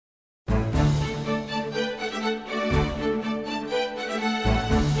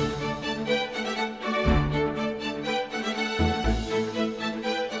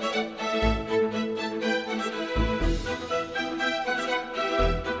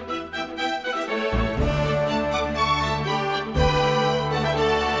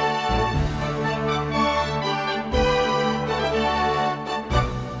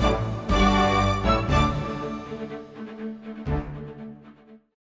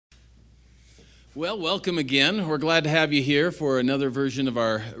Well, welcome again. We're glad to have you here for another version of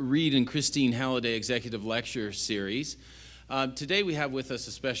our Reed and Christine Halliday Executive Lecture Series. Today we have with us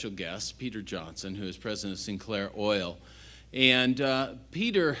a special guest, Peter Johnson, who is president of Sinclair Oil. And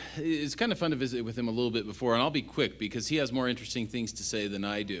Peter, it's kind of fun to visit with him a little bit before, and I'll be quick because he has more interesting things to say than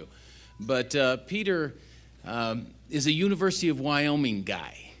I do. But Peter is a University of Wyoming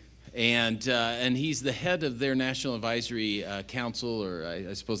guy. And he's the head of their National Advisory Council, or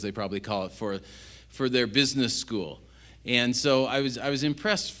I suppose they probably call it, for their business school. And so I was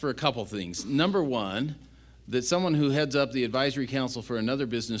impressed for a couple things. Number one, that someone who heads up the advisory council for another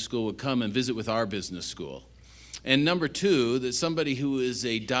business school would come and visit with our business school. And number two, that somebody who is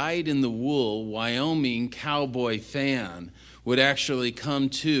a dyed-in-the-wool Wyoming cowboy fan would actually come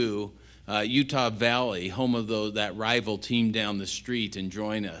to Utah Valley, home of that rival team down the street, and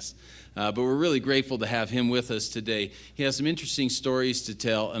join us. But we're really grateful to have him with us today. He has some interesting stories to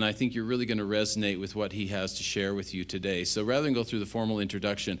tell, and I think you're really going to resonate with what he has to share with you today. So rather than go through the formal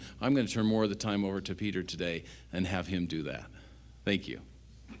introduction, I'm going to turn more of the time over to Peter today and have him do that. Thank you.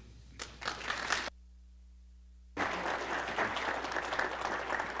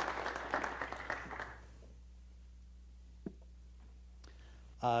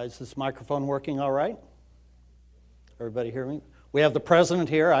 Is this microphone working all right? Everybody hear me? We have the president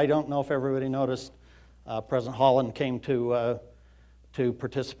here. I don't know if everybody noticed. President Holland came to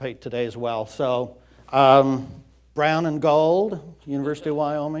participate today as well. So brown and gold, University of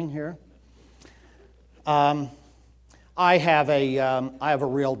Wyoming here. I have a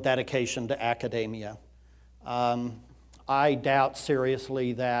real dedication to academia. I doubt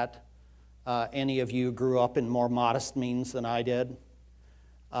seriously that any of you grew up in more modest means than I did.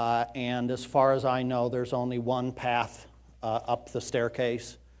 And as far as I know, there's only one path up the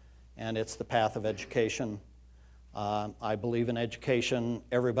staircase, and it's the path of education. I believe in education.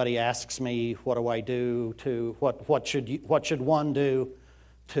 Everybody asks me, what do I do to, what should one do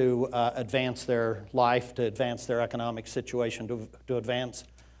to advance their life, to advance their economic situation, to advance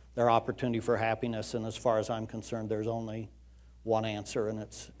their opportunity for happiness? And as far as I'm concerned, there's only one answer, and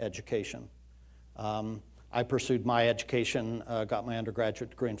it's education. I pursued my education, got my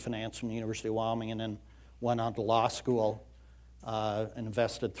undergraduate degree in finance from the University of Wyoming, and then went on to law school and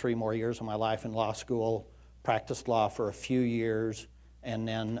invested 3 more years of my life in law school, practiced law for a few years, and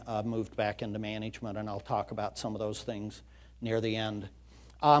then moved back into management, and I'll talk about some of those things near the end.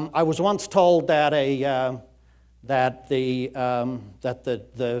 I was once told that the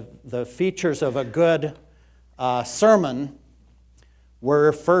features of a good sermon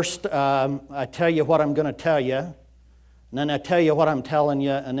where first I tell you what I'm going to tell you, and then I tell you what I'm telling you,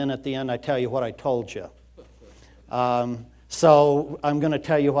 and then at the end I tell you what I told you. So I'm going to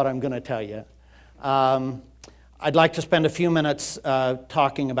tell you what I'm going to tell you. I'd like to spend a few minutes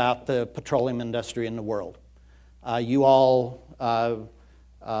talking about the petroleum industry in the world. You all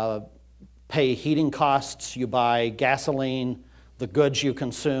pay heating costs, you buy gasoline, the goods you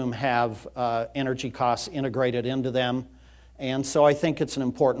consume have energy costs integrated into them. And so I think it's an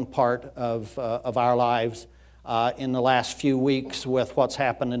important part of our lives. In the last few weeks, with what's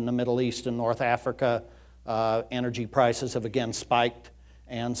happened in the Middle East and North Africa, energy prices have again spiked,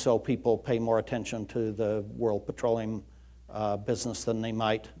 and so people pay more attention to the world petroleum business than they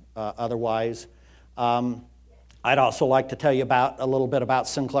might otherwise. I'd also like to tell you a little bit about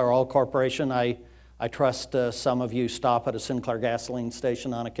Sinclair Oil Corporation. I trust some of you stop at a Sinclair gasoline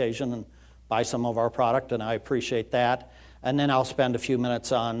station on occasion and buy some of our product, and I appreciate that. And then I'll spend a few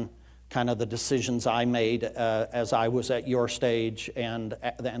minutes on kind of the decisions I made as I was at your stage and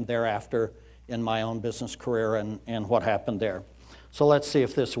thereafter in my own business career and what happened there. So let's see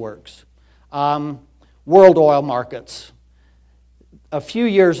if this works. World oil markets. A few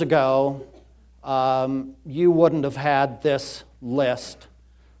years ago, you wouldn't have had this list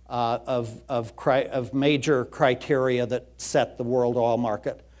of major criteria that set the world oil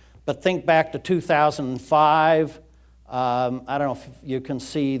market. But think back to 2005. I don't know if you can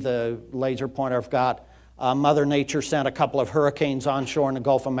see the laser pointer I've got. Mother Nature sent a couple of hurricanes onshore in the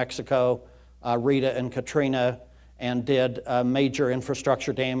Gulf of Mexico, Rita and Katrina, and did major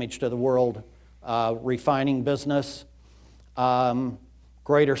infrastructure damage to the world refining business.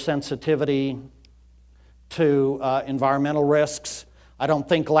 Greater sensitivity to environmental risks. I don't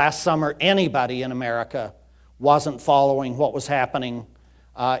think last summer anybody in America wasn't following what was happening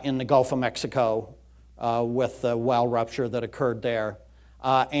in the Gulf of Mexico with the well rupture that occurred there.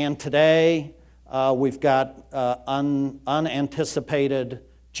 And today, we've got unanticipated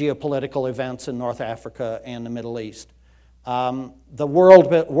geopolitical events in North Africa and the Middle East. The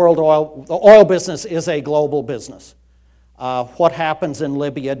oil business is a global business. What happens in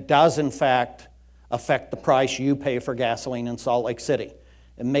Libya does, in fact, affect the price you pay for gasoline in Salt Lake City.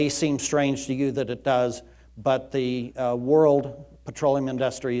 It may seem strange to you that it does, but the world petroleum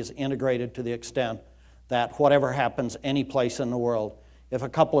industry is integrated to the extent that whatever happens any place in the world, if a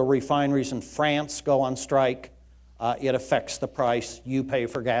couple of refineries in France go on strike, it affects the price you pay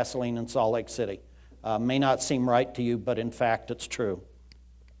for gasoline in Salt Lake City. May not seem right to you, but in fact it's true.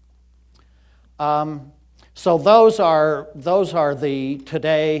 So those are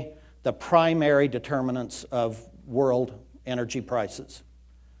today the primary determinants of world energy prices.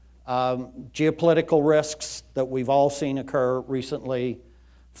 Geopolitical risks that we've all seen occur recently.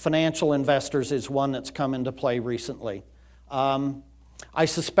 Financial investors is one that's come into play recently. I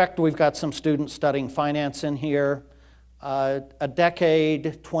suspect we've got some students studying finance in here. A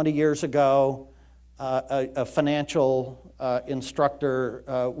decade, 20 years ago, a financial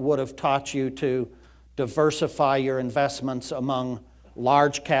instructor would have taught you to diversify your investments among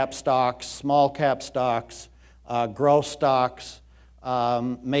large cap stocks, small cap stocks, growth stocks,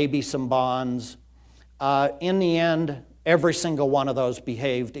 maybe some bonds. In the end, every single one of those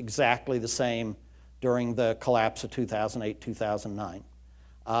behaved exactly the same during the collapse of 2008, 2009.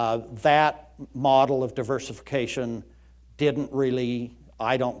 That model of diversification didn't really,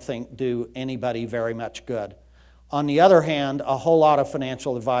 I don't think, do anybody very much good. On the other hand, a whole lot of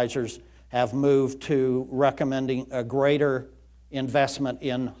financial advisors have moved to recommending a greater investment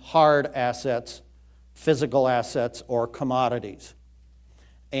in hard assets, physical assets, or commodities.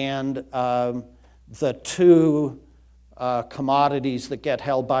 And the two commodities that get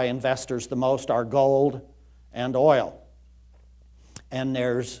held by investors the most are gold and oil. And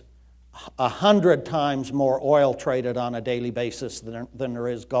there's 100 times more oil traded on a daily basis than there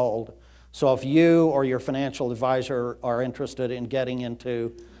is gold. So if you or your financial advisor are interested in getting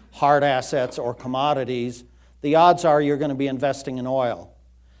into hard assets or commodities, the odds are you're going to be investing in oil.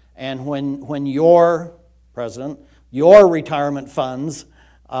 And when your retirement funds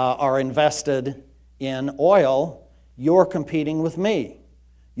are invested in oil, you're competing with me.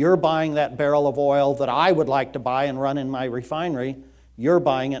 You're buying that barrel of oil that I would like to buy and run in my refinery. You're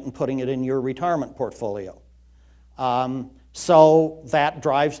buying it and putting it in your retirement portfolio. So that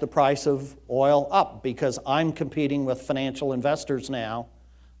drives the price of oil up because I'm competing with financial investors now.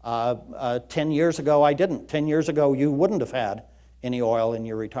 10 years ago, I didn't. 10 years ago, you wouldn't have had any oil in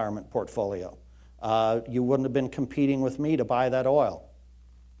your retirement portfolio. You wouldn't have been competing with me to buy that oil.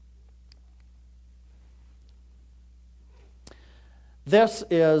 This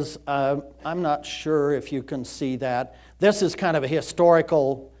is, I'm not sure if you can see that. This is kind of a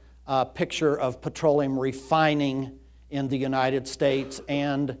historical picture of petroleum refining in the United States.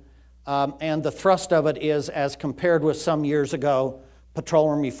 And the thrust of it is, as compared with some years ago,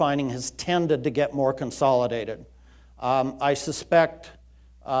 petroleum refining has tended to get more consolidated. I suspect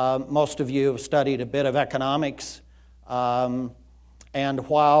most of you have studied a bit of economics. And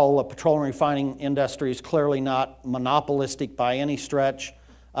while the petroleum refining industry is clearly not monopolistic by any stretch,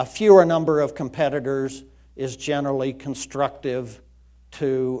 a fewer number of competitors is generally constructive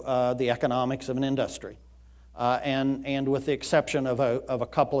to the economics of an industry. And with the exception of a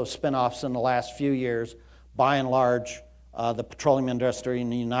couple of spin-offs in the last few years, by and large, the petroleum industry in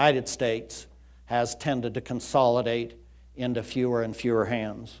the United States has tended to consolidate into fewer and fewer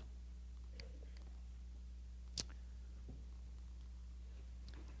hands.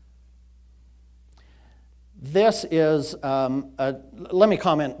 This is, let me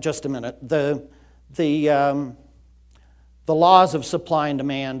comment just a minute. The laws of supply and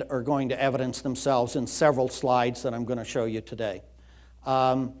demand are going to evidence themselves in several slides that I'm going to show you today.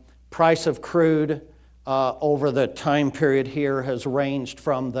 Price of crude over the time period here has ranged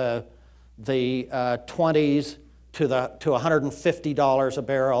from the 20s to $150 a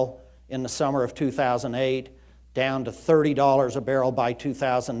barrel in the summer of 2008, down to $30 a barrel by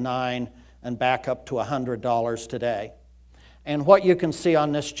 2009, and back up to $100 today. And what you can see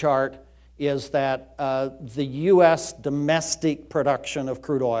on this chart is that the U.S. domestic production of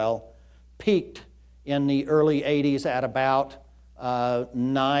crude oil peaked in the early 80s at about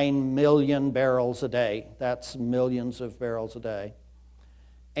 9 million barrels a day. That's millions of barrels a day.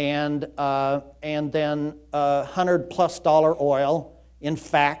 And then $100+ oil, in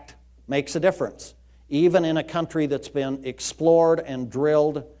fact, makes a difference. Even in a country that's been explored and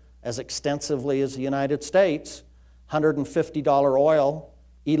drilled as extensively as the United States, $150 oil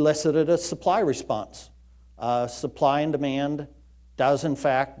elicited a supply response. Supply and demand does, in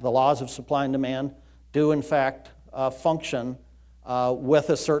fact, the laws of supply and demand do, in fact, function with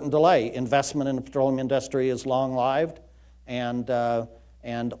a certain delay. Investment in the petroleum industry is long-lived, and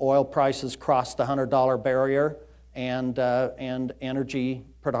oil prices cross the $100 barrier, and energy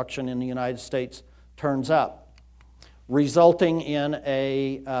production in the United States turns up, resulting in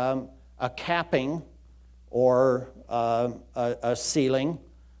a capping or a ceiling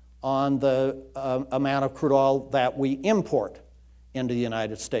on the amount of crude oil that we import into the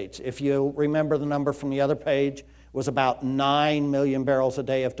United States. If you remember the number from the other page, it was about 9 million barrels a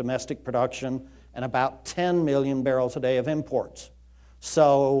day of domestic production and about 10 million barrels a day of imports.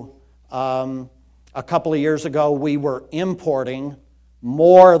 So a couple of years ago, we were importing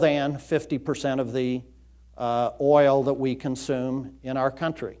more than 50% of the oil that we consume in our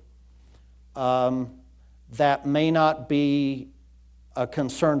country. That may not be a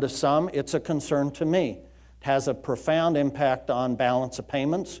concern to some. It's a concern to me. It has a profound impact on balance of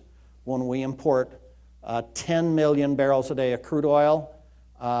payments. When we import 10 million barrels a day of crude oil,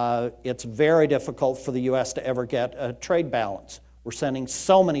 it's very difficult for the U.S. to ever get a trade balance. We're sending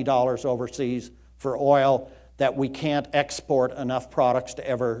so many dollars overseas for oil that we can't export enough products to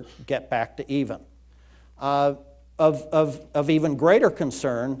ever get back to even. Of even greater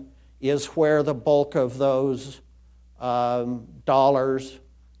concern is where the bulk of those dollars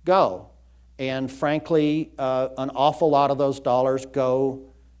go. And frankly, an awful lot of those dollars go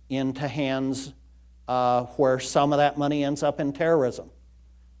into hands where some of that money ends up in terrorism.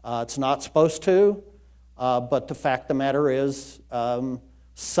 It's not supposed to, but the fact of the matter is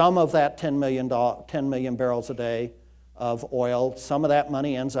some of that 10 million barrels a day of oil, some of that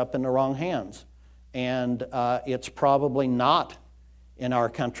money ends up in the wrong hands. And it's probably not in our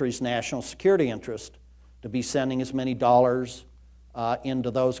country's national security interest to be sending as many dollars into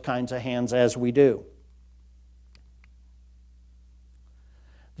those kinds of hands as we do.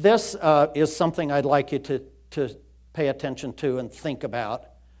 This is something I'd like you to pay attention to and think about.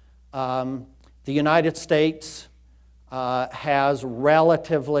 The United States has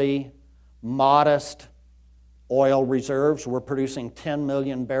relatively modest oil reserves. We're producing 10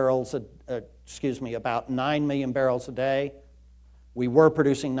 million barrels, about 9 million barrels a day. We were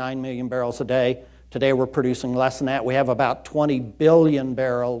producing 9 million barrels a day. Today we're producing less than that. We have about 20 billion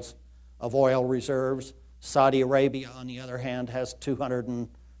barrels of oil reserves. Saudi Arabia, on the other hand, has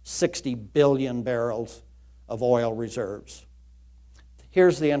 260 billion barrels of oil reserves.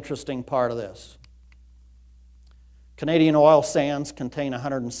 Here's the interesting part of this. Canadian oil sands contain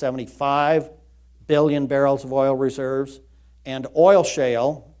 175 billion barrels of oil reserves, and oil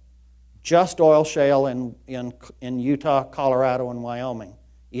shale, just oil shale in Utah, Colorado, and Wyoming,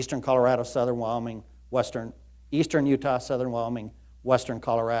 eastern Colorado, southern Wyoming, eastern Utah, southern Wyoming, western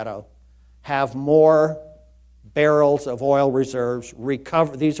Colorado, have more barrels of oil reserves,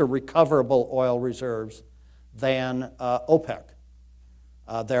 these are recoverable oil reserves, than OPEC.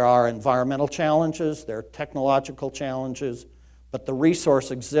 There are environmental challenges, there are technological challenges, but the resource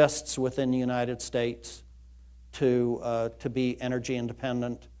exists within the United States to be energy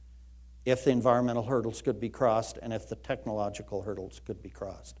independent if the environmental hurdles could be crossed and if the technological hurdles could be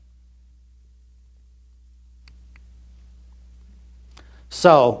crossed.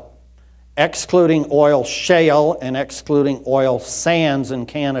 So, excluding oil shale and excluding oil sands in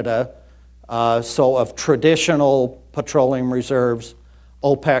Canada, so of traditional petroleum reserves,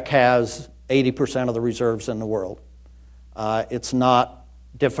 OPEC has 80% of the reserves in the world. It's not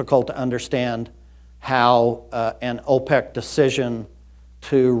difficult to understand how an OPEC decision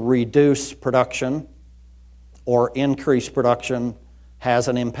to reduce production or increase production has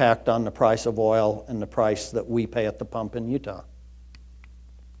an impact on the price of oil and the price that we pay at the pump in Utah.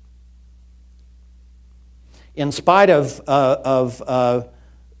 In spite of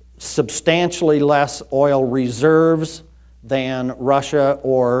substantially less oil reserves than Russia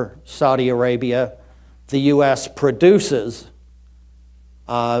or Saudi Arabia, the U.S. produces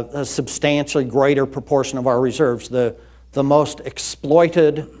a substantially greater proportion of our reserves. The most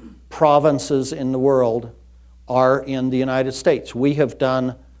exploited provinces in the world are in the United States. We have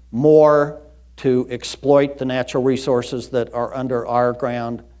done more to exploit the natural resources that are under our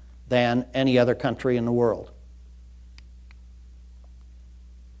ground than any other country in the world.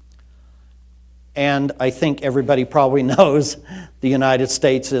 And I think everybody probably knows the United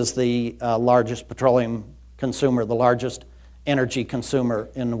States is the largest petroleum consumer, the largest energy consumer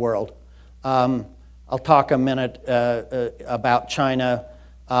in the world. I'll talk a minute about China.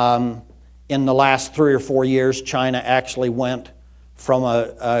 In the last 3 or 4 years, China actually went from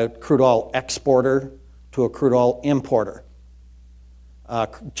a crude oil exporter to a crude oil importer.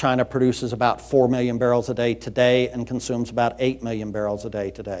 China produces about 4 million barrels a day today and consumes about 8 million barrels a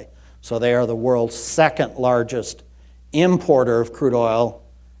day today. So they are the world's second largest importer of crude oil,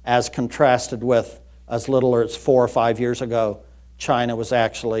 as contrasted with as little as 4 or 5 years ago, China was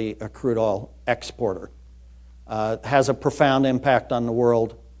actually a crude oil exporter. It has a profound impact on the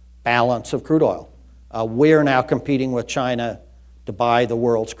world balance of crude oil. We're now competing with China to buy the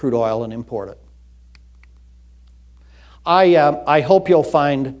world's crude oil and import it. I hope you'll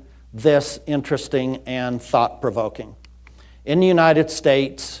find this interesting and thought-provoking. In the United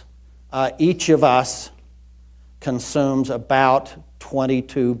States, each of us consumes about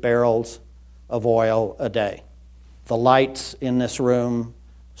 22 barrels of oil a day. The lights in this room,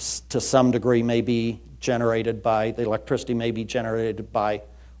 to some degree, may be generated by, the electricity may be generated by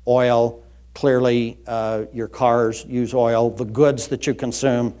oil. Clearly, your cars use oil. The goods that you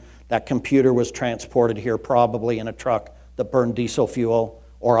consume, that computer was transported here probably in a truck that burned diesel fuel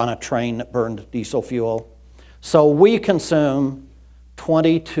or on a train that burned diesel fuel. So we consume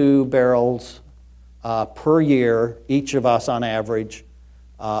 22 barrels per year, each of us on average,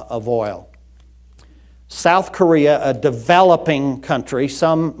 of oil. South Korea, a developing country,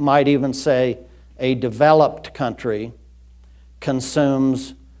 some might even say a developed country,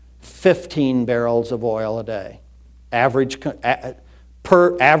 consumes 15 barrels of oil a day. Average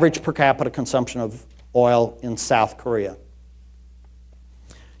per capita consumption of oil in South Korea.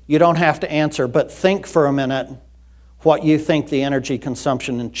 You don't have to answer, but think for a minute what you think the energy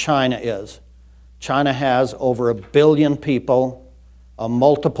consumption in China is. China has over 1 billion people, a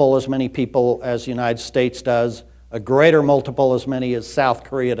multiple as many people as the United States does, a greater multiple as many as South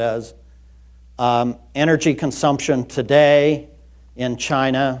Korea does. Energy consumption today in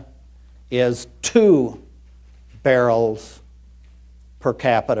China is 2 barrels per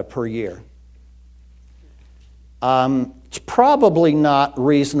capita per year. It's probably not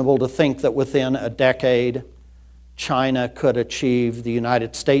reasonable to think that within a decade China could achieve the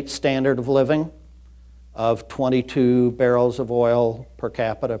United States standard of living of 22 barrels of oil per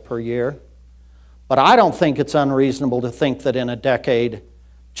capita per year. But I don't think it's unreasonable to think that in a decade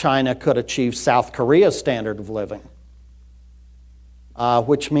China could achieve South Korea's standard of living,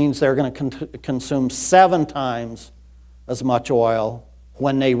 which means they're going to consume 7 times as much oil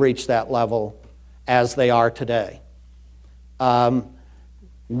when they reach that level as they are today.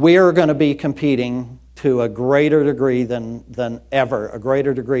 We're going to be competing to a greater degree than ever, a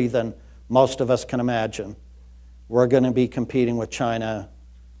greater degree than most of us can imagine. We're going to be competing with China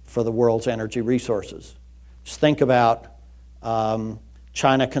for the world's energy resources. Just think about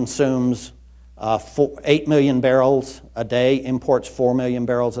China consumes 8 million barrels a day, imports 4 million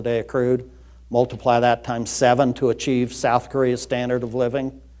barrels a day of crude. Multiply that times 7 to achieve South Korea's standard of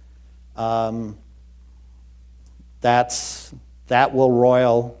living. That will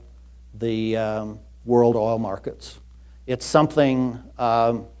roil the world oil markets. It's something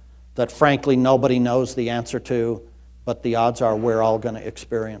that frankly nobody knows the answer to, but the odds are we're all going to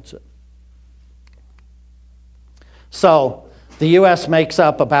experience it. So the U.S. makes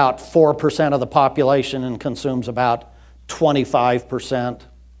up about 4% of the population and consumes about 25%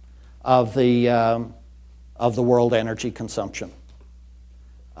 of the world energy consumption.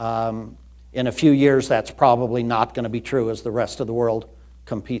 In a few years, that's probably not going to be true as the rest of the world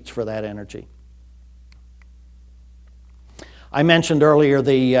competes for that energy. I mentioned earlier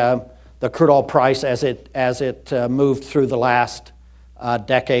the crude oil price as it moved through the last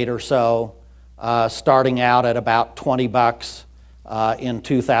decade or so, starting out at about $20 in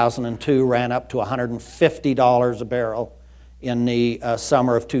 2002, ran up to $150 a barrel in the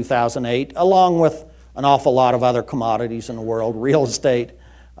summer of 2008, along with an awful lot of other commodities in the world, real estate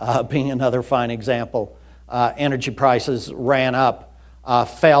being another fine example. Energy prices ran up,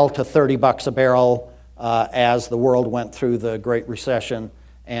 fell to $30 a barrel as the world went through the Great Recession,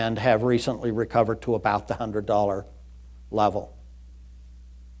 and have recently recovered to about the $100 level.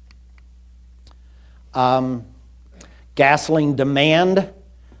 Gasoline demand,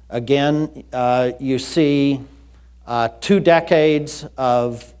 again, you see 2 decades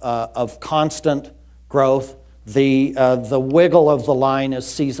of constant growth. The wiggle of the line is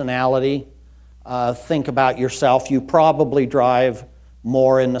seasonality. Think about yourself. You probably drive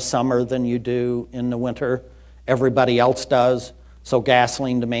more in the summer than you do in the winter. Everybody else does. So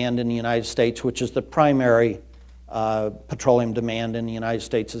gasoline demand in the United States, which is the primary petroleum demand in the United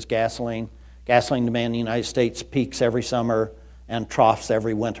States, is gasoline. Gasoline demand in the United States peaks every summer and troughs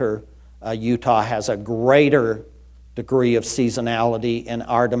every winter. Utah has a greater degree of seasonality, and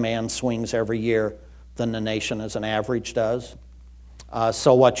our demand swings every year than the nation as an average does.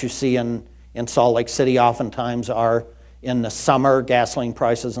 So what you see in Salt Lake City oftentimes are in the summer, gasoline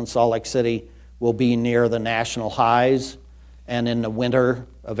prices in Salt Lake City will be near the national highs, and in the winter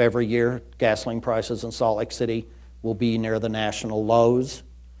of every year, gasoline prices in Salt Lake City will be near the national lows,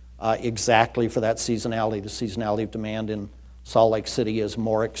 exactly for that seasonality. The seasonality of demand in Salt Lake City is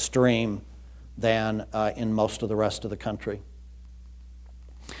more extreme than in most of the rest of the country.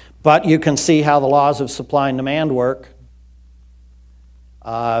 But you can see how the laws of supply and demand work.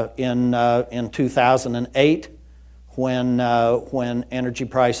 In 2008, when energy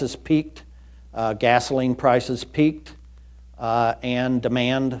prices peaked, gasoline prices peaked, and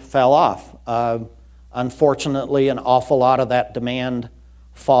demand fell off. Unfortunately, an awful lot of that demand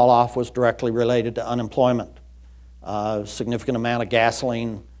fall off was directly related to unemployment. A significant amount of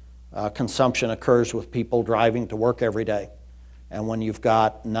gasoline consumption occurs with people driving to work every day. And when you've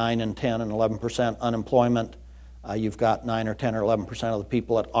got 9 and 10 and 11% unemployment, you've got 9 or 10 or 11% of the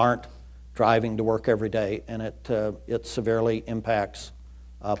people that aren't driving to work every day, and it severely impacts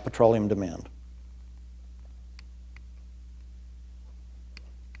petroleum demand.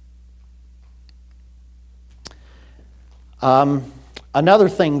 Another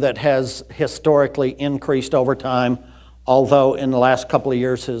thing that has historically increased over time, although in the last couple of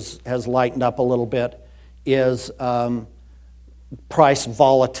years has lightened up a little bit, is price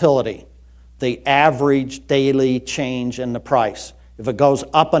volatility, the average daily change in the price. If it goes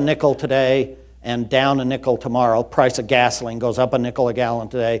up a nickel today and down a nickel tomorrow, price of gasoline goes up a nickel a gallon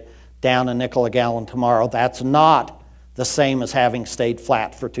today, down a nickel a gallon tomorrow, that's not the same as having stayed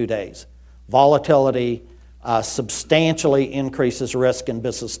flat for 2 days. Volatility substantially increases risk in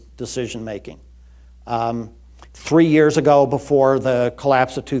business decision making. 3 years ago, before the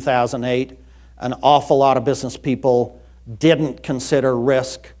collapse of 2008, an awful lot of business people didn't consider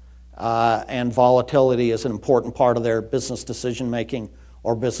risk and volatility as an important part of their business decision making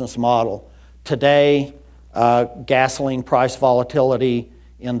or business model. Today, gasoline price volatility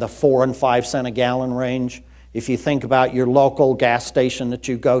in the 4 and 5 cent a gallon range. If you think about your local gas station that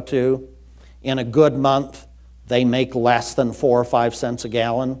you go to, in a good month, they make less than 4 or 5 cents a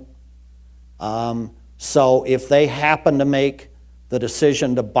gallon. So if they happen to make the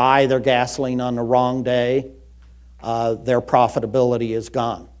decision to buy their gasoline on the wrong day, their profitability is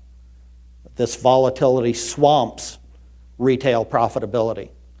gone. This volatility swamps retail profitability.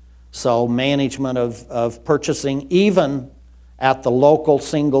 So management of purchasing, even at the local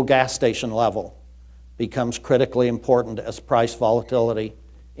single gas station level, becomes critically important as price volatility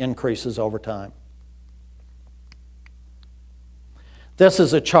increases over time. This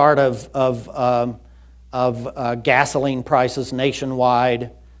is a chart of gasoline prices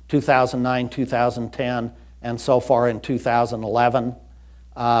nationwide, 2009, 2010, and so far in 2011.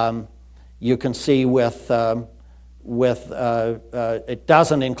 You can see it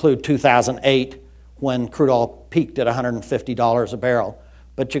doesn't include 2008 when crude oil peaked at $150 a barrel.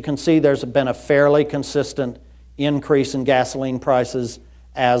 But you can see there's been a fairly consistent increase in gasoline prices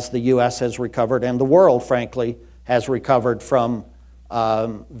as the U.S. has recovered, and the world, frankly, has recovered from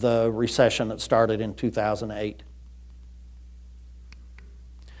the recession that started in 2008.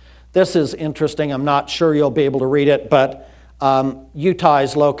 This is interesting. I'm not sure you'll be able to read it, but Utah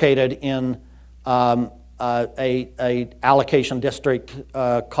is located in a allocation district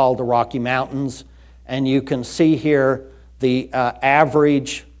called the Rocky Mountains, and you can see here the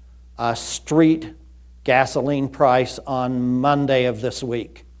average street gasoline price on Monday of this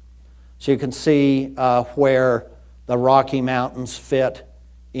week. So you can see where the Rocky Mountains fit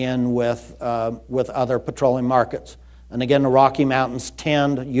in with other petroleum markets. And again, the Rocky Mountains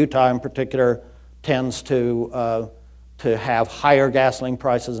Utah in particular, tends to have higher gasoline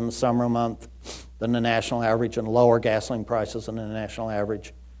prices in the summer month than the national average, and lower gasoline prices than the national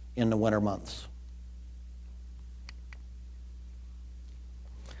average in the winter months.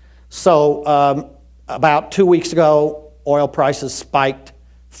 So about 2 weeks ago, oil prices spiked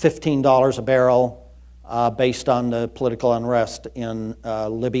 $15 a barrel based on the political unrest in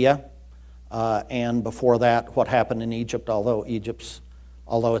Libya. And before that, what happened in Egypt, although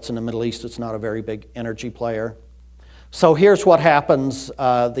it's in the Middle East, it's not a very big energy player. So here's what happens,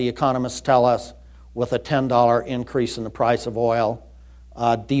 the economists tell us, with a $10 increase in the price of oil.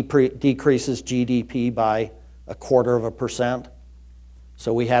 Decreases GDP by 0.25%.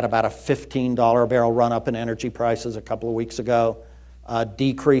 So we had about a $15 a barrel run up in energy prices a couple of weeks ago.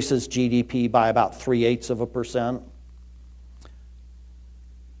 Decreases GDP by about 0.3%.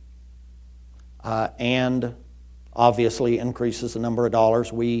 And obviously increases the number of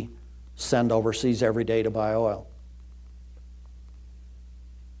dollars we send overseas every day to buy oil.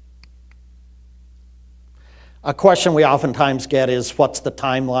 A question we oftentimes get is, what's the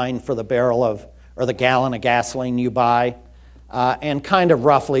timeline for the barrel of, or the gallon of gasoline you buy? And kind of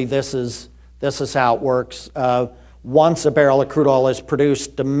roughly, this is how it works. Once a barrel of crude oil is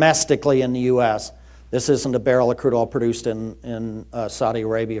produced domestically in the U.S., this isn't a barrel of crude oil produced in Saudi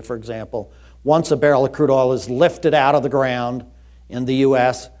Arabia, for example. Once a barrel of crude oil is lifted out of the ground in the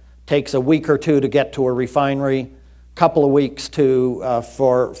U.S., takes a week or two to get to a refinery. couple of weeks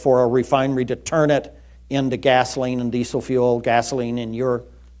for a refinery to turn it into gasoline and diesel fuel, gasoline in your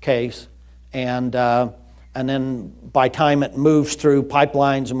case, and then by the time it moves through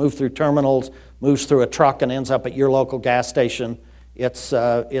pipelines and moves through terminals, moves through a truck and ends up at your local gas station,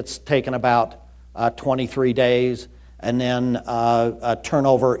 it's taken about 23 days, and then a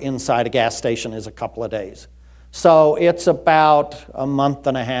turnover inside a gas station is a couple of days. So it's about a month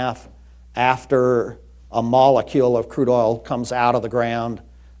and a half after a molecule of crude oil comes out of the ground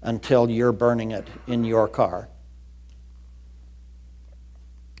until you're burning it in your car.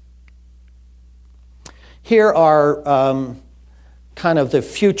 Here are kind of the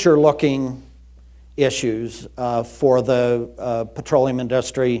future-looking issues for the petroleum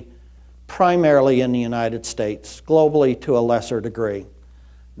industry, primarily in the United States, globally to a lesser degree.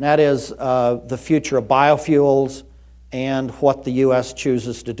 And that is the future of biofuels and what the U.S.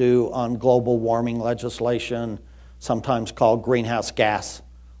 chooses to do on global warming legislation, sometimes called greenhouse gas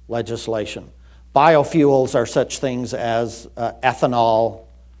legislation. Biofuels are such things as ethanol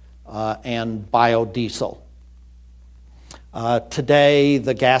and biodiesel. Today,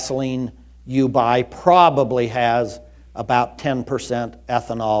 the gasoline you buy probably has about 10%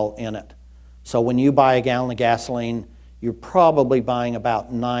 ethanol in it. So when you buy a gallon of gasoline, you're probably buying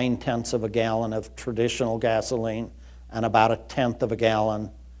about 9/10 of a gallon of traditional gasoline and about 1/10 of a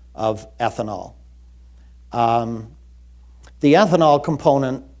gallon of ethanol. The ethanol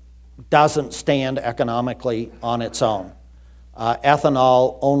component doesn't stand economically on its own.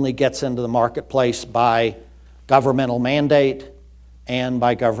 Ethanol only gets into the marketplace by governmental mandate and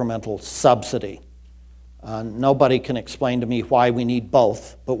by governmental subsidy. Nobody can explain to me why we need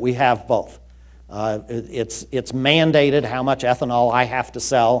both, but we have both. It's mandated how much ethanol I have to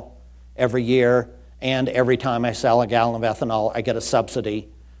sell every year, and every time I sell a gallon of ethanol, I get a subsidy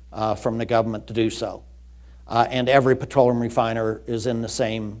from the government to do so. And every petroleum refiner is in the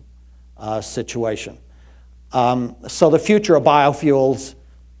same situation. So the future of biofuels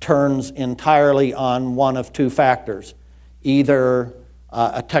turns entirely on one of two factors: either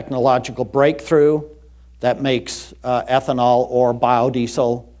a technological breakthrough that makes ethanol or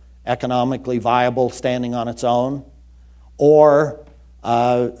biodiesel economically viable standing on its own, or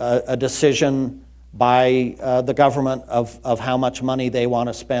a decision by the government of how much money they want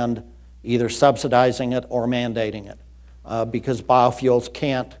to spend either subsidizing it or mandating it, because biofuels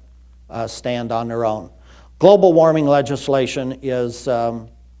can't stand on their own. Global warming legislation is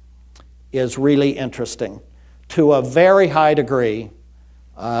really interesting. To a very high degree,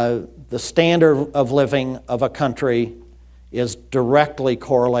 the standard of living of a country is directly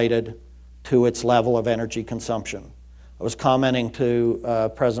correlated to its level of energy consumption. I was commenting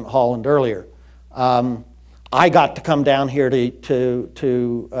to President Holland earlier. I got to come down here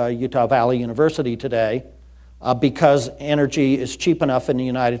to Utah Valley University today because energy is cheap enough in the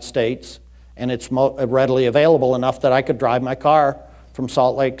United States and it's readily available enough that I could drive my car from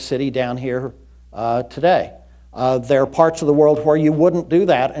Salt Lake City down here today. There are parts of the world where you wouldn't do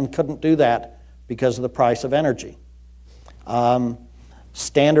that and couldn't do that because of the price of energy.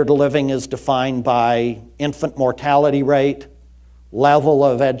 Standard of living is defined by infant mortality rate, level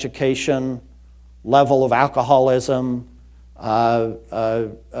of education, level of alcoholism,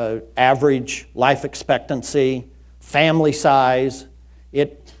 average life expectancy, family size.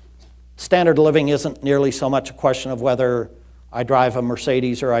 Standard of living isn't nearly so much a question of whether I drive a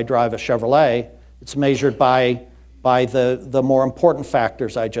Mercedes or I drive a Chevrolet. It's measured by the more important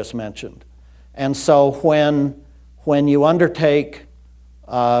factors I just mentioned. And so when you undertake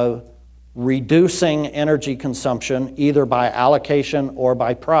reducing energy consumption, either by allocation or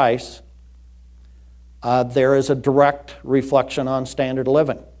by price, there is a direct reflection on standard of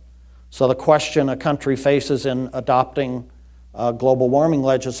living. So the question a country faces in adopting global warming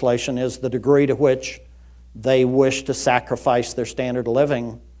legislation is the degree to which they wish to sacrifice their standard of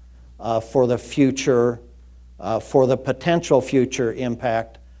living for the future, for the potential future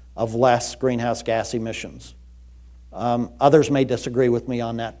impact of less greenhouse gas emissions. Others may disagree with me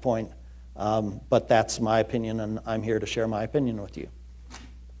on that point, but that's my opinion, and I'm here to share my opinion with you.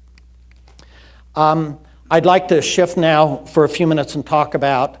 I'd like to shift now for a few minutes and talk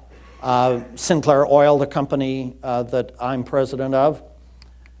about Sinclair Oil, the company that I'm president of.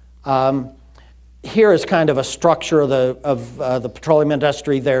 Here is kind of a structure of the petroleum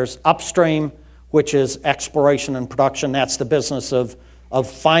industry. There's upstream, which is exploration and production. That's the business of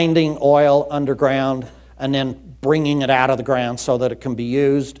finding oil underground and then bringing it out of the ground so that it can be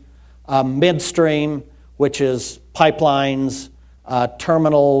used. Midstream, which is pipelines,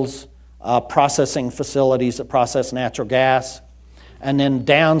 terminals, processing facilities that process natural gas. And then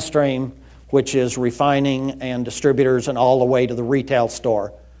downstream, which is refining and distributors and all the way to the retail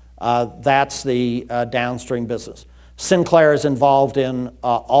store. That's the downstream business. Sinclair is involved in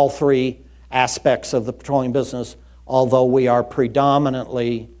all three aspects of the petroleum business, although we are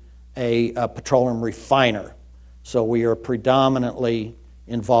predominantly a petroleum refiner. So we are predominantly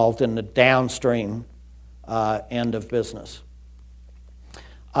involved in the downstream end of business.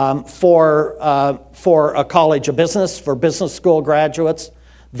 For a college of business, for business school graduates,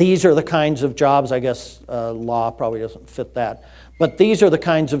 these are the kinds of jobs, I guess law probably doesn't fit that, but these are the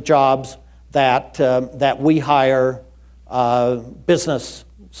kinds of jobs that, that we hire business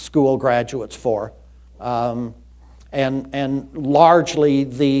school graduates for. And largely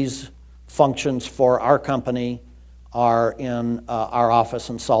these functions for our company are in our office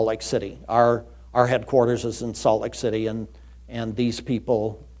in Salt Lake City. Our headquarters is in Salt Lake City, and these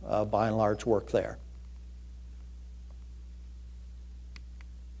people, by and large, work there.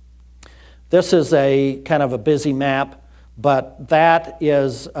 This is a kind of a busy map, but that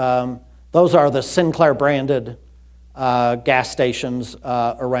is, those are the Sinclair branded gas stations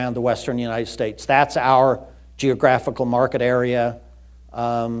around the western United States. That's our geographical market area.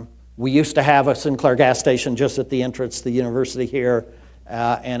 We used to have a Sinclair gas station just at the entrance to the university here,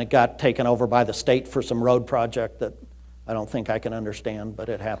 and it got taken over by the state for some road project that I don't think I can understand, but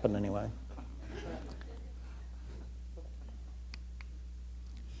it happened anyway.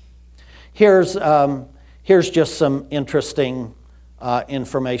 Here's just some interesting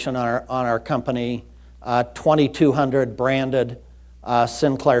information on our company. 2,200 branded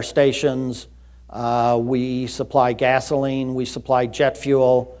Sinclair stations. We supply gasoline, we supply jet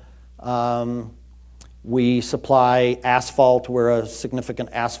fuel, we supply asphalt. We're a significant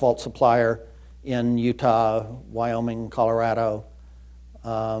asphalt supplier in Utah, Wyoming, Colorado.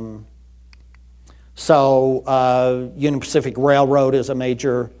 Union Pacific Railroad is a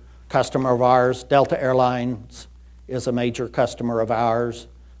major customer of ours. Delta Airlines is a major customer of ours.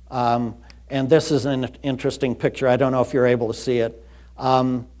 And this is an interesting picture. I don't know if you're able to see it.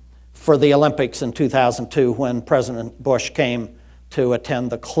 For the Olympics in 2002, when President Bush came to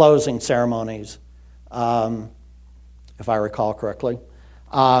attend the closing ceremonies, if I recall correctly,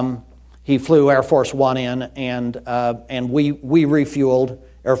 he flew Air Force One in, and we refueled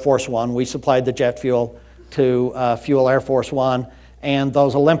Air Force One. We supplied the jet fuel to fuel Air Force One, and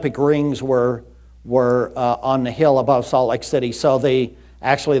those Olympic rings were on the hill above Salt Lake City. So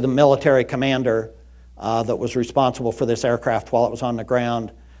actually the military commander that was responsible for this aircraft while it was on the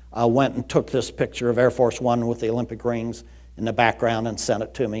ground went and took this picture of Air Force One with the Olympic rings in the background and sent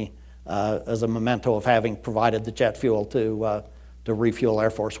it to me as a memento of having provided the jet fuel to refuel Air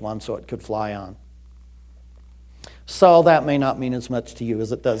Force One so it could fly on. So that may not mean as much to you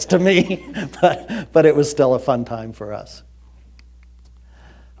as it does to me, but it was still a fun time for us.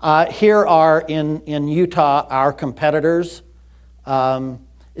 Here are in Utah our competitors.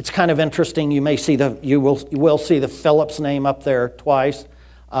 It's kind of interesting. You may see you will see the Phillips name up there twice.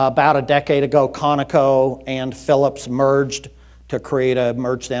 About a decade ago, Conoco and Phillips merged to create a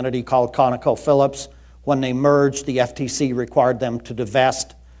merged entity called ConocoPhillips. When they merged, the FTC required them to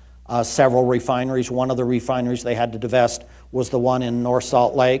divest several refineries. One of the refineries they had to divest was the one in North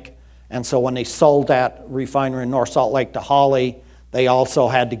Salt Lake. And so when they sold that refinery in North Salt Lake to Holly, they also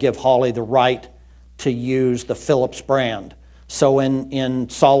had to give Holly the right to use the Phillips brand. So in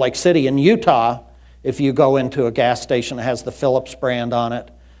Salt Lake City, in Utah, if you go into a gas station that has the Phillips brand on it,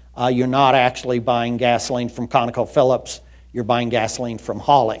 you're not actually buying gasoline from ConocoPhillips, you're buying gasoline from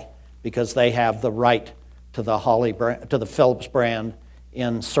Holly, because they have the right to the to the Phillips brand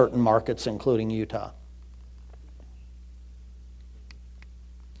in certain markets, including Utah.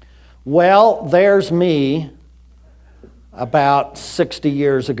 Well, there's me about 60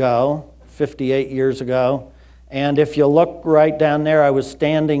 years ago, 58 years ago. And if you look right down there, I was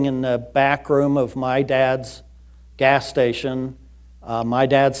standing in the back room of my dad's gas station, my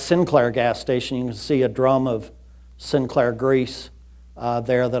dad's Sinclair gas station. You can see a drum of Sinclair grease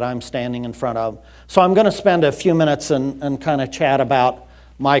there that I'm standing in front of. So I'm going to spend a few minutes and kind of chat about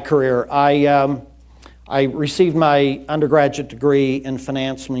my career. I received my undergraduate degree in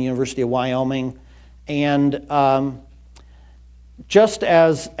finance from the University of Wyoming, and just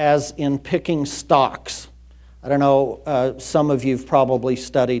as in picking stocks, I don't know, some of you have probably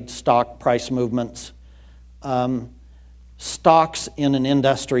studied stock price movements. Stocks in an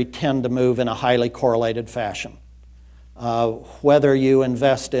industry tend to move in a highly correlated fashion. Whether you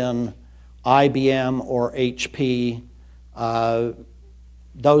invest in IBM or HP,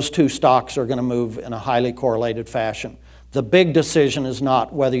 those two stocks are going to move in a highly correlated fashion. The big decision is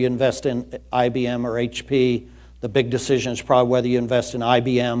not whether you invest in IBM or HP. The big decision is probably whether you invest in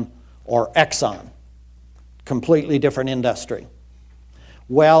IBM or Exxon. Completely different industry.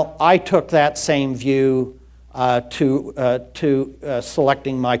 Well, I took that same view to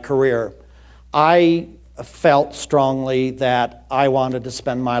selecting my career. I felt strongly that I wanted to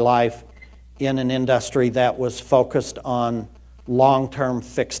spend my life in an industry that was focused on long-term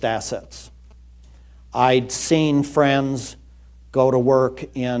fixed assets. I'd seen friends go to work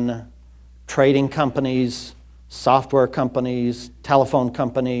in trading companies, software companies, telephone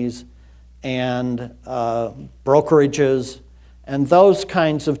companies, and brokerages, and those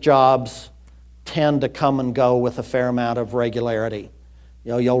kinds of jobs tend to come and go with a fair amount of regularity.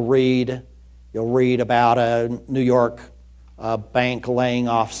 You know, you'll read about a New York bank laying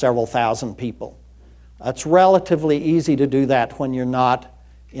off several thousand people. It's relatively easy to do that when you're not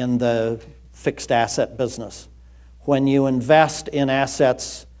in the fixed asset business. When you invest in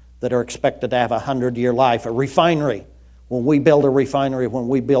assets that are expected to have a 100-year life, a refinery, when we build a refinery, when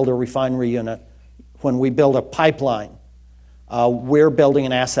we build a refinery unit, when we build a pipeline, we're building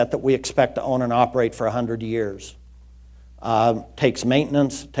an asset that we expect to own and operate for 100 years. Takes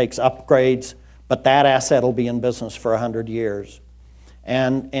maintenance, takes upgrades, but that asset will be in business for 100 years.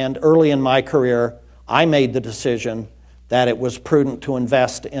 And early in my career, I made the decision that it was prudent to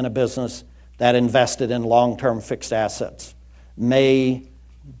invest in a business that invested in long-term fixed assets. May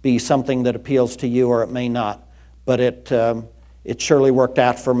be something that appeals to you or it may not, but it surely worked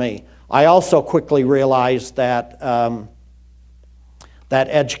out for me. I also quickly realized that that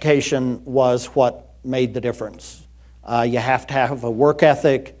education was what made the difference. You have to have a work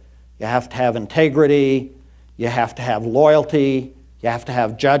ethic, you have to have integrity, you have to have loyalty, you have to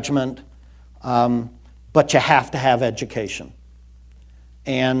have judgment, but you have to have education.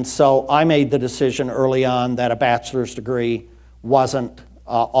 And so I made the decision early on that a bachelor's degree wasn't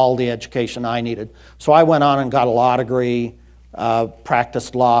all the education I needed. So I went on and got a law degree,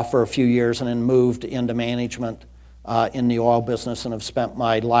 practiced law for a few years, and then moved into management in the oil business, and have spent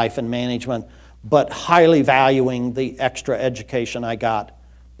my life in management, but highly valuing the extra education I got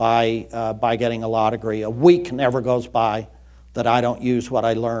by getting a law degree. A week never goes by that I don't use what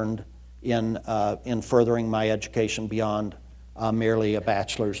I learned in furthering my education beyond merely a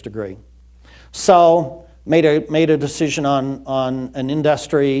bachelor's degree. So made a decision on an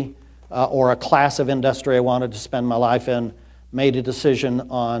industry or a class of industry I wanted to spend my life in, made a decision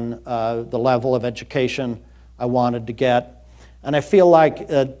on the level of education I wanted to get. And I feel like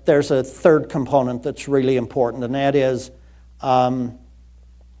there's a third component that's really important, and that is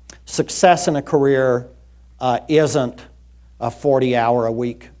success in a career isn't a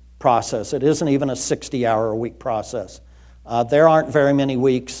 40-hour-a-week process. It isn't even a 60-hour-a-week process. There aren't very many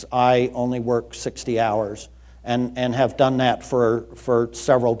weeks I only work 60 hours and have done that for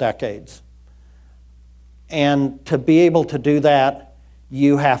several decades. And to be able to do that,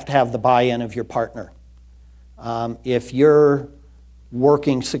 you have to have the buy-in of your partner. If you're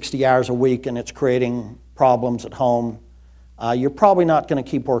working 60 hours a week and it's creating problems at home, you're probably not going to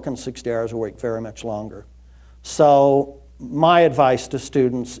keep working 60 hours a week very much longer. So my advice to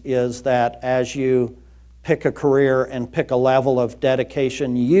students is that as you pick a career and pick a level of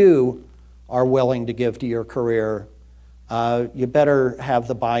dedication you are willing to give to your career, you better have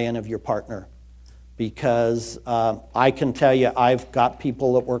the buy-in of your partner. Because I can tell you, I've got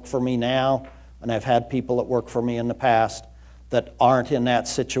people that work for me now, and I've had people that work for me in the past that aren't in that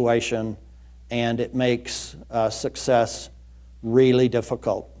situation, and it makes success really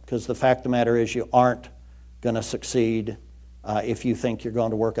difficult. Because the fact of the matter is, you aren't going to succeed if you think you're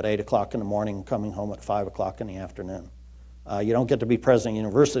going to work at 8 o'clock in the morning and coming home at 5 o'clock in the afternoon. You don't get to be president of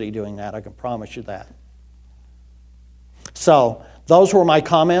university doing that, I can promise you that. So those were my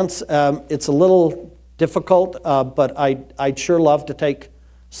comments. It's a little difficult, but I'd sure love to take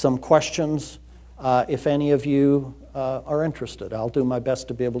some questions if any of you are interested. I'll do my best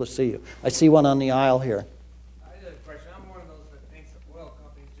to be able to see you. I see one on the aisle here. I have a question. I'm one of those that thinks that oil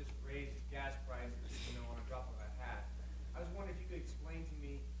companies just raise gas prices, on a drop of a hat. I was wondering if you could explain to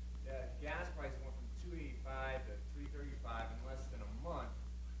me that gas prices went from $2.85 to $3.35 in less than a month,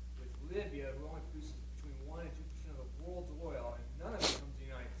 with Libya, who only produces between 1% and 2% of the world's oil, and none of it comes to the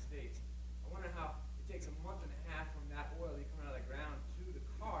United States. I wonder how it takes a month and a half from that oil that coming out of the ground to the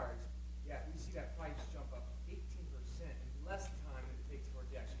cars, yet we see that price jump up 18% in less time than it takes for it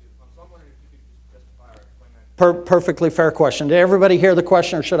to actually get the pump. So I'm wondering if you could just justify or explain that. Perfectly fair question. Did everybody hear the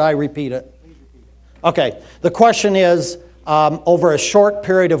question, or should I repeat it? Please repeat it. Okay. The question is, over a short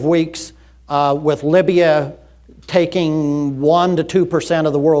period of weeks, with Libya taking 1% to 2%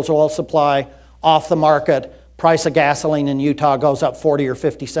 of the world's oil supply off the market, price of gasoline in Utah goes up 40 or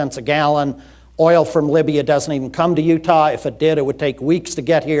 50 cents a gallon. Oil from Libya doesn't even come to Utah. If it did, it would take weeks to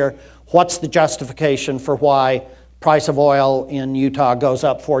get here. What's the justification for why price of oil in Utah goes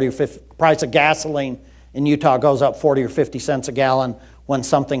up 40 or 50, price of gasoline in Utah goes up 40 or 50 cents a gallon when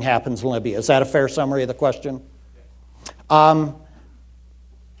something happens in Libya? Is that a fair summary of the question? An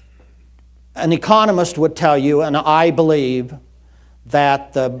economist would tell you, and I believe,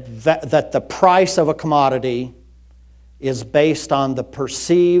 that the price of a commodity is based on the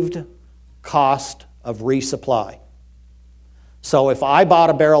perceived cost of resupply. So if I bought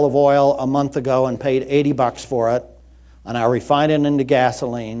a barrel of oil a month ago and paid 80 bucks for it, and I refine it into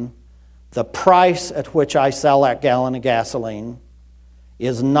gasoline, the price at which I sell that gallon of gasoline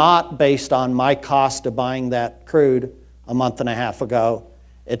is not based on my cost of buying that crude a month and a half ago.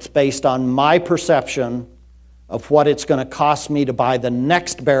 It's based on my perception of what it's going to cost me to buy the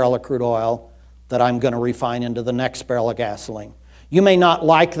next barrel of crude oil that I'm going to refine into the next barrel of gasoline. You may not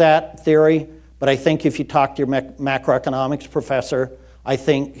like that theory, but I think if you talk to your macroeconomics professor, I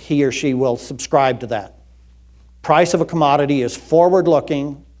think he or she will subscribe to that. Price of a commodity is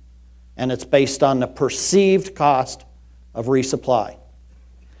forward-looking, and it's based on the perceived cost of resupply.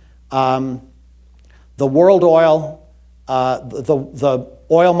 The world oil, the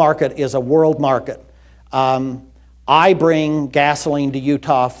oil market is a world market. I bring gasoline to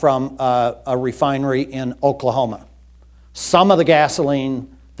Utah from a refinery in Oklahoma. Some of the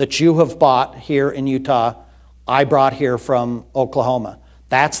gasoline that you have bought here in Utah, I brought here from Oklahoma.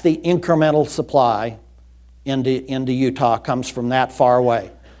 That's the incremental supply into Utah, comes from that far away.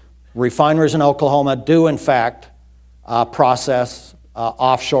 Refineries in Oklahoma do, in fact, process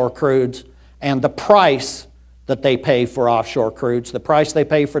offshore crudes, and the price that they pay for offshore crudes, the price they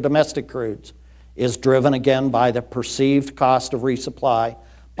pay for domestic crudes, is driven again by the perceived cost of resupply,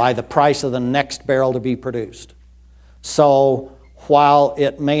 by the price of the next barrel to be produced. So while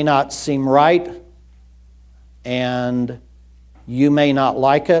it may not seem right and you may not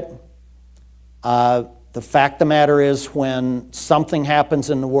like it, the fact of the matter is when something happens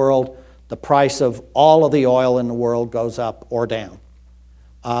in the world, the price of all of the oil in the world goes up or down.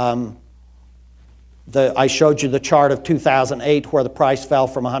 I showed you the chart of 2008 where the price fell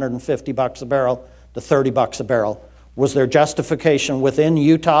from 150 bucks a barrel to 30 bucks a barrel. Was there justification within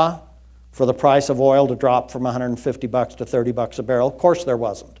Utah for the price of oil to drop from 150 bucks to 30 bucks a barrel? Of course there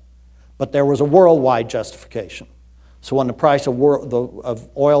wasn't. But there was a worldwide justification. So when the price of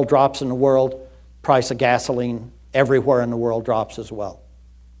oil drops in the world, price of gasoline everywhere in the world drops as well.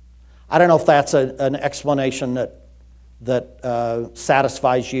 I don't know if that's an explanation that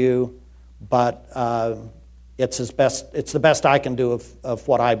satisfies you, but it's the best I can do of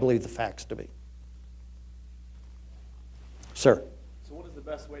what I believe the facts to be. Sir? So what is the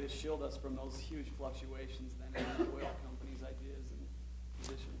best way to shield us from those huge fluctuations then in oil companies' ideas and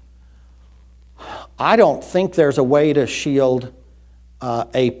position? I don't think there's a way to shield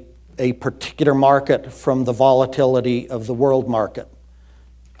a particular market from the volatility of the world market.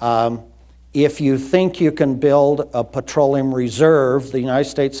 If you think you can build a petroleum reserve, the United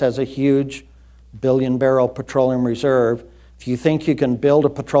States has a huge billion-barrel petroleum reserve. If you think you can build a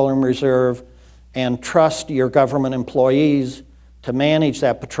petroleum reserve and trust your government employees to manage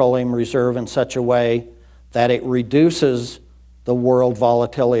that petroleum reserve in such a way that it reduces the world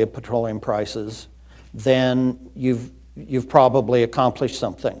volatility of petroleum prices, then you've probably accomplished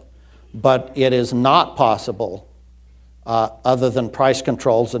something. But it is not possible, other than price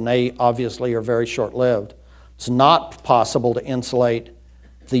controls, and they obviously are very short-lived, it's not possible to insulate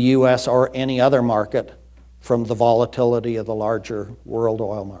the U.S. or any other market from the volatility of the larger world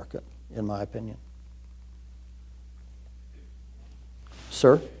oil market, in my opinion.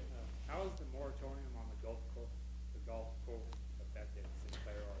 Sir? How is the moratorium on the Gulf Coast affected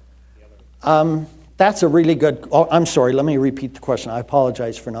Sinclair or the other? That's a really good, I'm sorry, let me repeat the question. I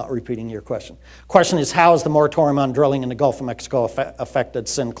apologize for not repeating your question. Question is, how has the moratorium on drilling in the Gulf of Mexico affected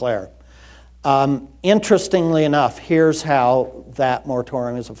Sinclair? Interestingly enough, here's how that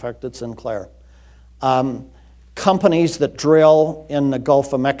moratorium has affected Sinclair. Companies that drill in the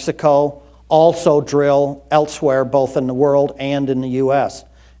Gulf of Mexico also drill elsewhere, both in the world and in the U.S.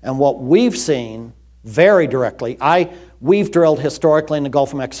 And what we've seen very directly, we've drilled historically in the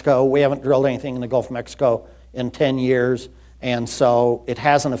Gulf of Mexico. We haven't drilled anything in the Gulf of Mexico in 10 years, and so it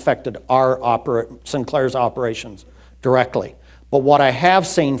hasn't affected Sinclair's operations directly. But what I have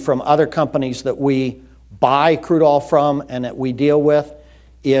seen from other companies that we buy crude oil from and that we deal with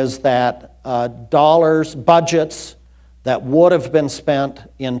is that budgets that would have been spent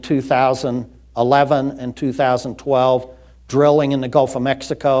in 2011 and 2012 drilling in the Gulf of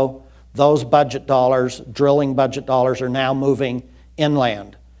Mexico, those budget dollars, drilling budget dollars, are now moving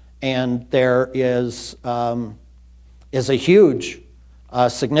inland. And there is a huge,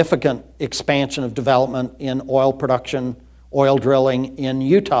 significant expansion of development in oil production, oil drilling in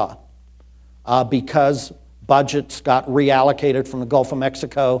Utah, because budgets got reallocated from the Gulf of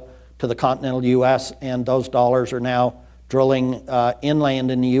Mexico to the continental U.S., and those dollars are now drilling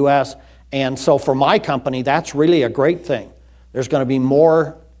inland in the U.S. And so for my company, that's really a great thing. There's going to be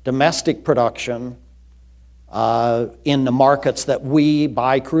more domestic production in the markets that we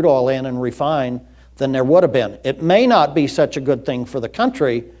buy crude oil in and refine than there would have been. It may not be such a good thing for the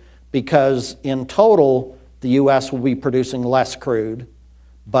country because in total, the U.S. will be producing less crude,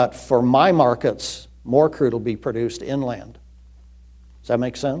 but for my markets, more crude will be produced inland. Does that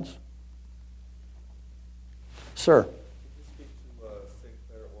make sense? Sir? Could you speak to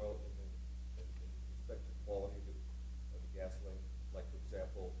Sinclair Oil in respect to quality of the gasoline? Like, for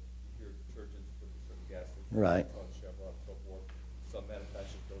example, you hear detergents produce certain gasoline, Right. on Chevron, and so forth. Some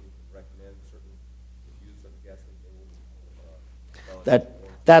manufacturers don't even recommend certain use of gasoline. They will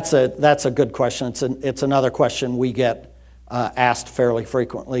That's a good question. It's another question we get asked fairly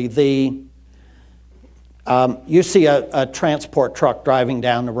frequently. You see a transport truck driving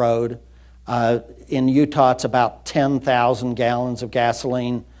down the road. In Utah, it's about 10,000 gallons of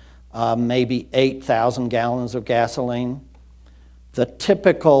gasoline, maybe 8,000 gallons of gasoline. The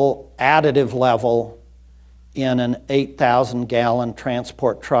typical additive level in an 8,000 gallon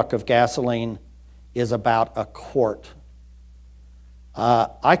transport truck of gasoline is about a quart.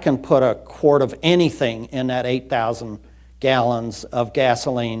 I can put a quart of anything in that 8,000 gallons of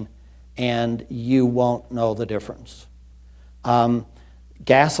gasoline and you won't know the difference.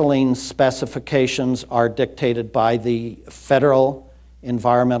 Gasoline specifications are dictated by the Federal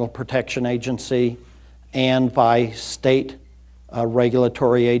Environmental Protection Agency and by state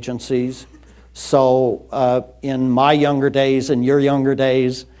regulatory agencies. So in my younger days and your younger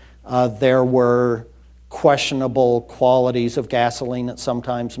days, there were questionable qualities of gasoline that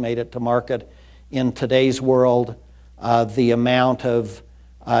sometimes made it to market. In today's world, the amount of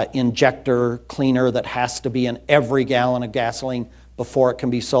injector cleaner that has to be in every gallon of gasoline before it can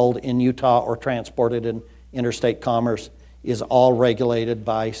be sold in Utah or transported in interstate commerce is all regulated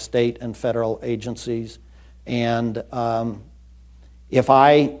by state and federal agencies. And if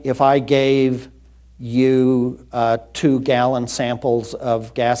I gave you 2-gallon samples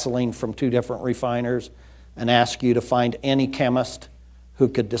of gasoline from 2 different refiners and asked you to find any chemist who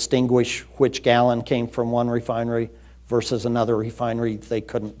could distinguish which gallon came from one refinery versus another refinery, they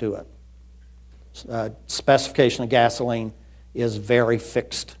couldn't do it. Specification of gasoline is very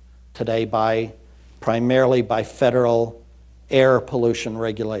fixed today primarily by federal air pollution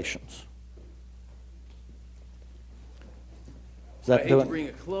regulations. I hate to bring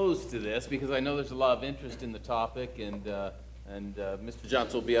a close to this because I know there's a lot of interest in the topic, and Mr.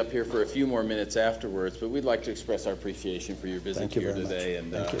 Johnson will be up here for a few more minutes afterwards, but we'd like to express our appreciation for your visit here today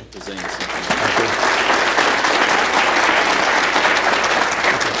and presenting something.